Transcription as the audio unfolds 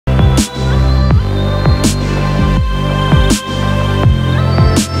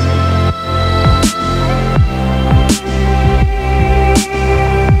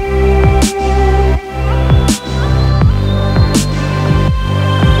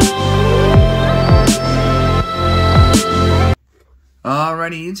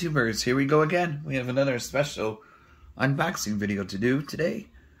Alrighty, YouTubers, here we go again. We have another special unboxing video to do today.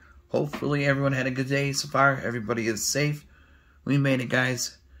 Hopefully everyone had a good day so far. Everybody is safe. We made it,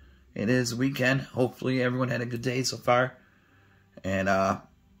 guys. It is weekend. Hopefully everyone had a good day so far. And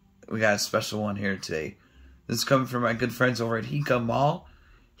we got a special one here today. This is coming from my good friends over at Hekka Mall,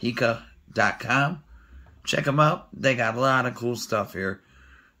 Hekka.com. Check them out. They got a lot of cool stuff here.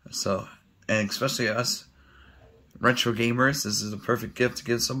 So, and especially us retro gamers, this is a perfect gift to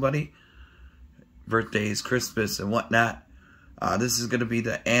give somebody. Birthdays, Christmas, and whatnot. This is going to be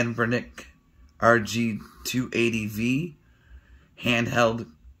the Anbernic RG280V handheld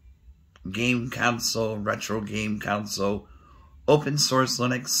game console, retro game console, open source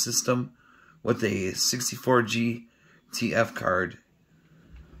Linux system with a 64G TF card.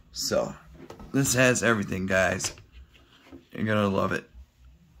 So, this has everything, guys. You're going to love it.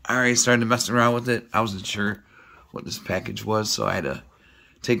 I already started messing around with it. I wasn't sure what this package was, so I had to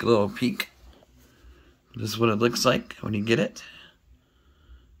take a little peek. This is what it looks like when you get it.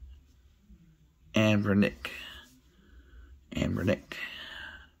 Anbernic.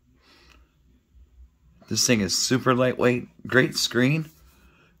 This thing is super lightweight, great screen,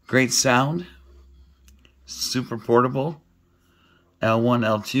 great sound, super portable. L1,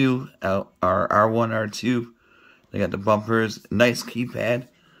 L2, R1, R2. They got the bumpers, nice keypad.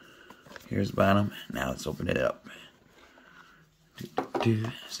 Here's the bottom. Now let's open it up.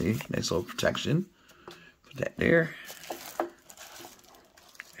 See, nice little protection. Put that there.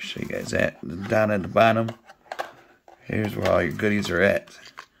 Show you guys that. Down at the bottom. Here's where all your goodies are at.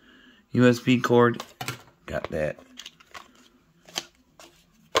 USB cord. Got that.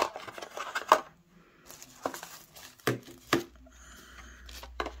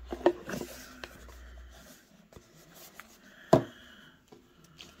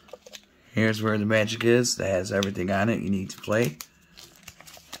 Here's where the magic is. That has everything on it you need to play.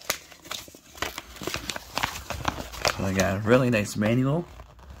 So I got a really nice manual.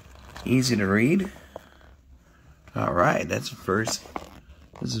 Easy to read. Alright, that's the first.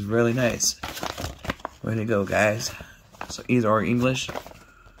 This is really nice. Way to go, guys. So either or English.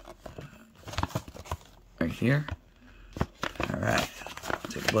 Right here. Alright.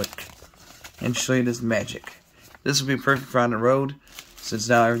 Take a look. And show you this magic. This will be perfect for on the road. Since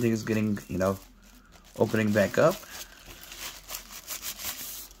now everything is getting, you know, opening back up.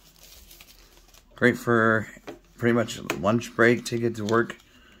 Great for pretty much lunch break, take it to work.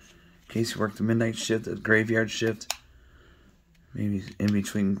 In case you work the midnight shift, the graveyard shift. Maybe in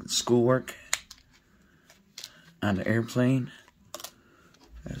between schoolwork. On the airplane.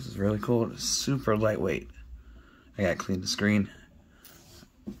 This is really cool. It's super lightweight. I gotta clean the screen.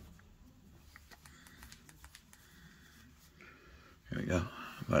 There we go.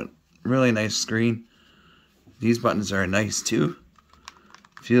 But really nice screen. These buttons are nice too.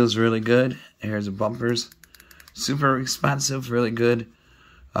 Feels really good. Here's the bumpers. Super responsive, really good.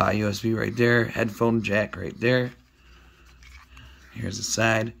 USB right there. Headphone jack right there. Here's the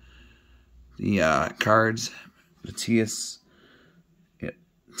side. The cards. The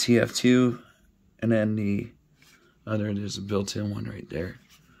TF2. And then the other, there's a built-in one right there.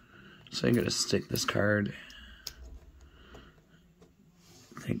 So I'm going to stick this card.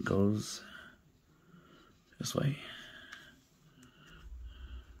 I think it goes this way.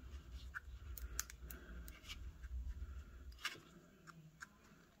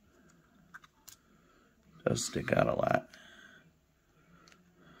 Does stick out a lot.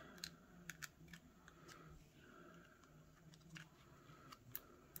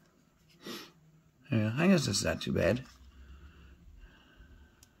 Yeah, I guess it's not too bad.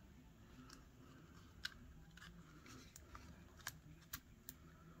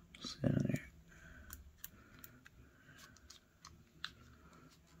 There.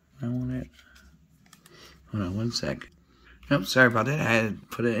 I want it. Hold on one sec. Nope, sorry about that. I had to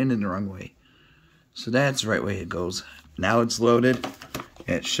put it in the wrong way. So that's the right way it goes. Now it's loaded.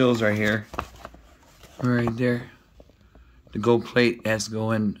 And it shows right here. Right there. The gold plate has to go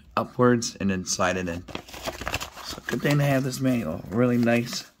in upwards and then slide it in. So good thing to have this manual. Really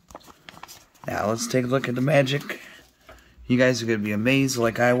nice. Now let's take a look at the magic. You guys are going to be amazed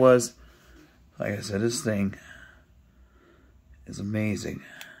like I was. Like I said, this thing is amazing.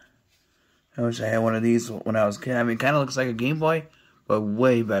 I wish I had one of these when I was a kid. I mean, it kind of looks like a Game Boy, but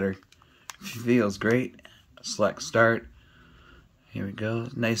way better. Feels great. Select start. Here we go.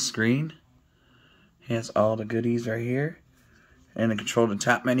 Nice screen. Has all the goodies right here. And to control the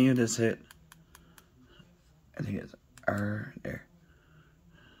top menu, just hit, I think it's R there.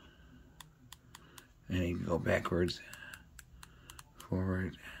 And you can go backwards,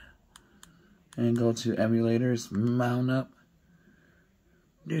 forward, and go to emulators, mount up.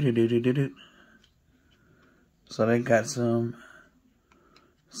 Do. So they got some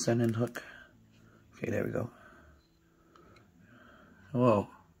sending hook. Okay, there we go. Whoa.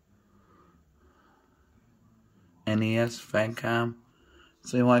 NES, Famicom.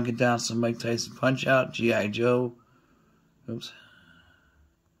 So you want to get down some Mike Tyson Punch Out, G.I. Joe. Oops.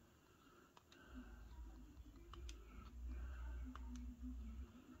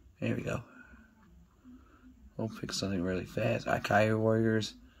 There we go. We'll pick something really fast. Coyote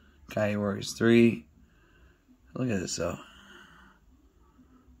Warriors. Coyote Warriors 3. Look at this though.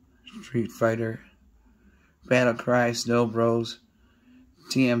 Street Fighter. Battle Cry, Snow Bros.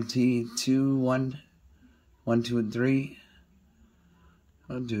 TMT 2, 1, 2, and 3.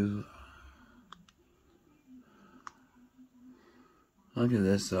 I'll do. Look at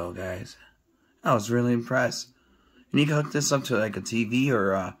this though, guys. I was really impressed. And you can hook this up to like a TV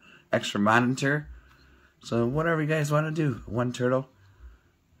or a extra monitor. So whatever you guys want to do. One turtle.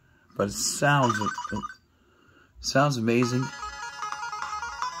 But it sounds amazing.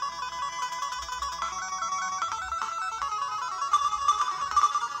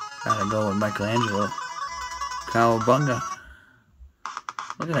 Gotta go with Michelangelo. Cowabunga.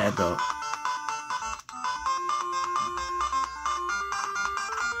 Look at that though.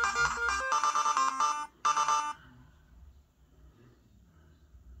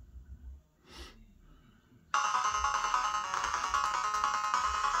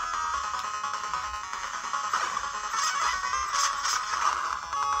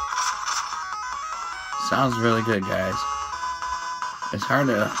 Sounds really good, guys. It's hard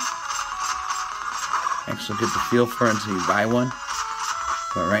to actually get the feel for it until you buy one.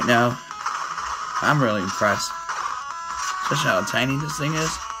 But right now, I'm really impressed. Especially how tiny this thing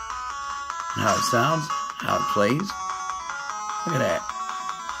is. And how it sounds. How it plays. Look at that.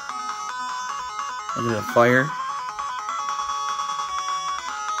 Look at the fire.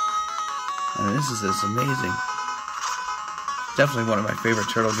 I mean, this is just amazing. Definitely one of my favorite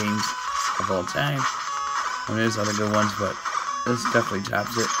turtle games of all time. I mean, there's other good ones, but this definitely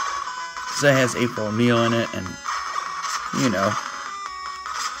tops it. So it has April O'Neil in it, and, you know.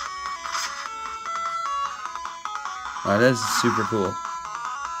 Wow, this is super cool.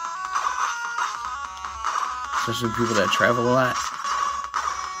 Especially people that travel a lot.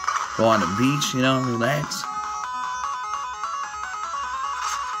 Go on the beach, you know, and relax.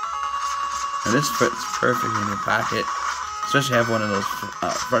 And this fits perfect in your pocket. Especially have one of those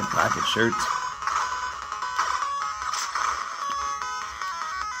front pocket shirts.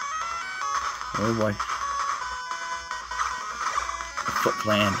 Oh boy. Foot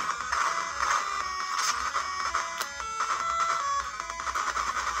Clan.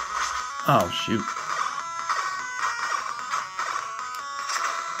 Oh shoot.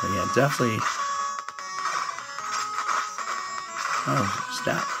 But yeah, definitely. Oh,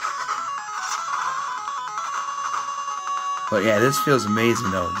 stop. But yeah, this feels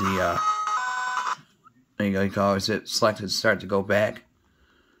amazing though. There you go, you can always hit select and start to go back.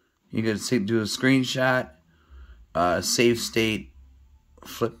 You can do a screenshot, save state,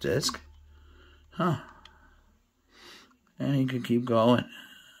 flip disk. Huh. And you can keep going.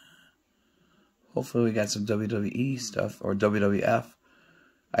 Hopefully we got some WWE stuff, or WWF.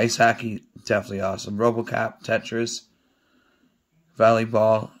 Ice hockey, definitely awesome. Robocop, Tetris,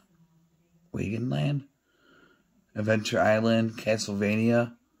 volleyball, Wagonland, Adventure Island,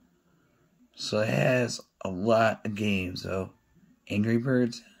 Castlevania. So it has a lot of games, though. Angry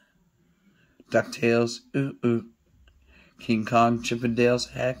Birds, DuckTales, King Kong, Chippendales,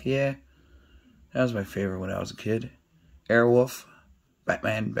 heck yeah. That was my favorite when I was a kid. Airwolf,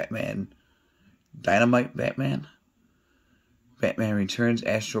 Batman, Dynamite Batman, Batman Returns,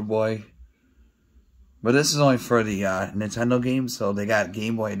 Astro Boy. But this is only for the Nintendo games, so they got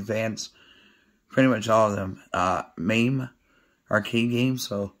Game Boy Advance, pretty much all of them. MAME, arcade games,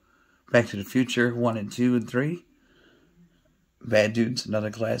 so Back to the Future 1 and 2 and 3. Bad Dudes, another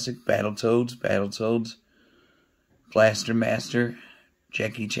classic. Battletoads. Blaster Master,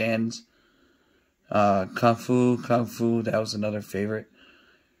 Jackie Chan's. Kung Fu, that was another favorite.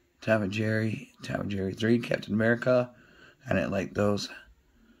 Tom and Jerry 3, Captain America, I didn't like those.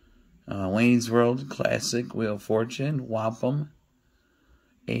 Wayne's World, classic. Wheel of Fortune, Wampum,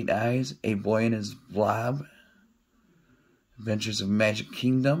 8 Eyes, A Boy and His Blob, Adventures of Magic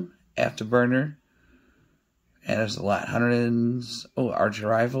Kingdom, Afterburner, and there's a lot. Archer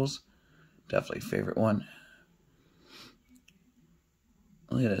Rivals, definitely favorite one.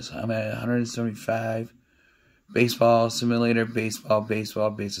 Look at this, I'm at 175. Baseball Simulator, baseball,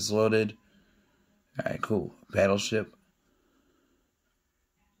 bases loaded. Alright, cool. Battleship.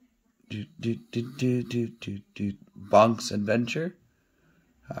 Bunk's Adventure.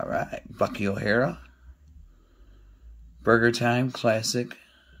 Alright, Bucky O'Hara. Burger Time Classic.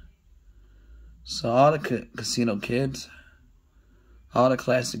 So all the Casino Kids. All the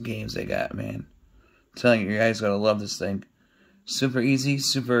classic games they got, man. I'm telling you, you guys gotta love this thing. Super easy,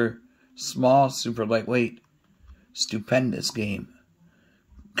 super small, super lightweight. Stupendous game.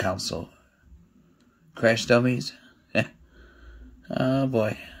 Console. Crash Dummies. Oh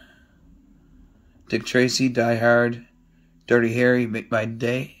boy. Dick Tracy, Die Hard. Dirty Harry, Make My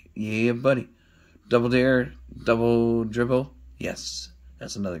Day. Yeah, buddy. Double Dare, Double Dribble. Yes,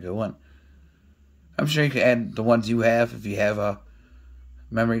 that's another good one. I'm sure you can add the ones you have if you have a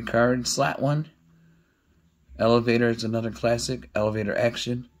memory card slot one. Elevator is another classic. Elevator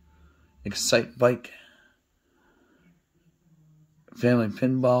Action. Excite Bike. Family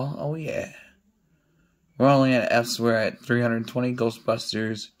Pinball. Oh yeah. We're only at F's. We're at 320.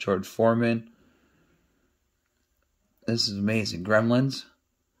 Ghostbusters. George Foreman. This is amazing. Gremlins.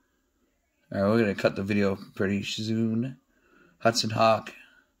 Alright, we're going to cut the video pretty soon. Hudson Hawk.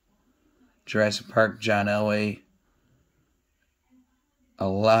 Jurassic Park. John Elway. A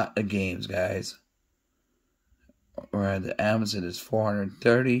lot of games, guys. We're at the M's. It is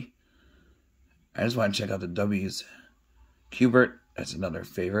 430. I just want to check out the W's. Cubert. That's another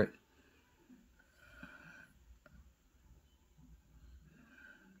favorite.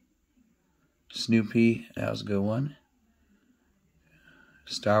 Snoopy. That was a good one.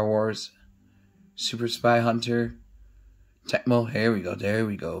 Star Wars. Super Spy Hunter. Tecmo. Here we go. There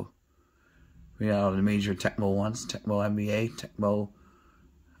we go. We got all the major Tecmo ones. Tecmo NBA. Tecmo.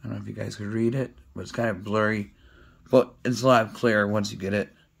 I don't know if you guys could read it, but it's kind of blurry. But it's a lot clearer once you get it.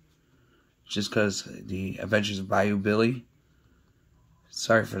 Just because the Adventures of Bayou Billy.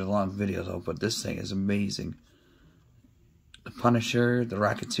 Sorry for the long video though, but this thing is amazing. The Punisher, The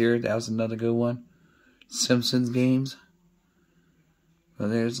Rocketeer, that was another good one. Simpsons games. But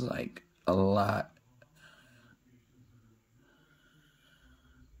there's like a lot.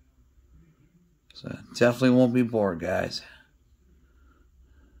 So definitely won't be bored, guys.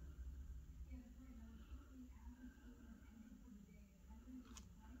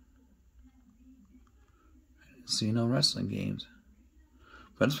 I didn't see no wrestling games.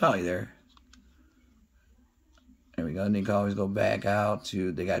 But it's probably there. There we go. And you can always go back out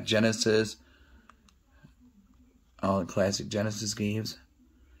to, they got Genesis. All the classic Genesis games.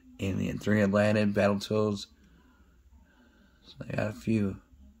 Alien 3 Atlantis, Battletoads. So they got a few.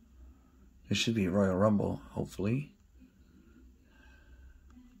 There should be Royal Rumble, hopefully.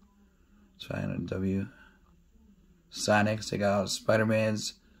 Let's find a W. Sonics, they got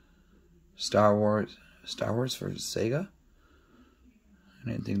Spider-Man's. Star Wars. Star Wars for Sega? I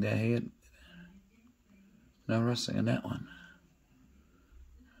didn't think that had no wrestling in that one.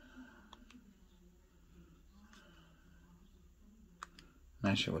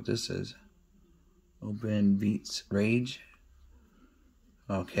 Not sure what this is. Open Beats Rage.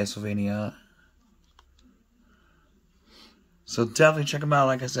 Oh, Castlevania. So definitely check them out.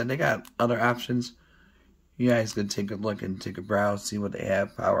 Like I said, they got other options. You guys could take a look and take a browse, see what they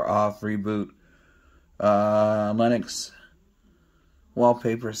have. Power Off, Reboot, Linux,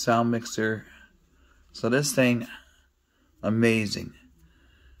 Wallpaper, Sound Mixer. So this thing, amazing.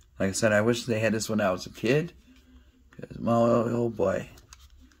 Like I said, I wish they had this when I was a kid. Because, oh boy.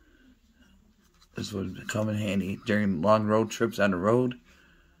 This would come in handy during long road trips on the road.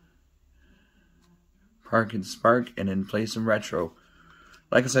 Park and spark, and then play some retro.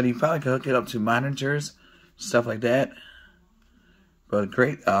 Like I said, you probably could hook it up to monitors, stuff like that. But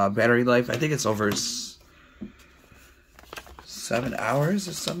great battery life. I think it's over 7 hours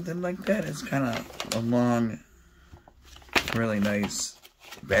or something like that. It's kind of a long, really nice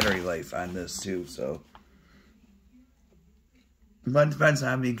battery life on this too. So, but it depends on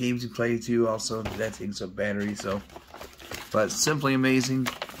how many games you play too. Also, that takes up battery. So, but simply amazing.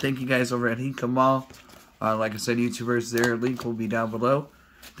 Thank you guys over at Hekka Mall. Like I said, YouTubers, their link will be down below.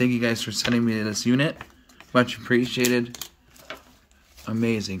 Thank you guys for sending me this unit. Much appreciated.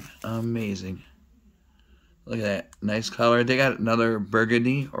 Amazing. Amazing. Look at that. Nice color. They got another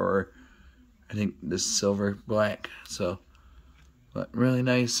burgundy, or I think this silver black. So, but really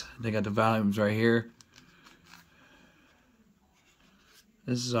nice. They got the volumes right here.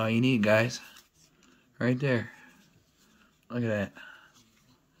 This is all you need, guys. Right there. Look at that.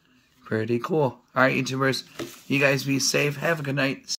 Pretty cool. Alright, YouTubers. You guys be safe. Have a good night.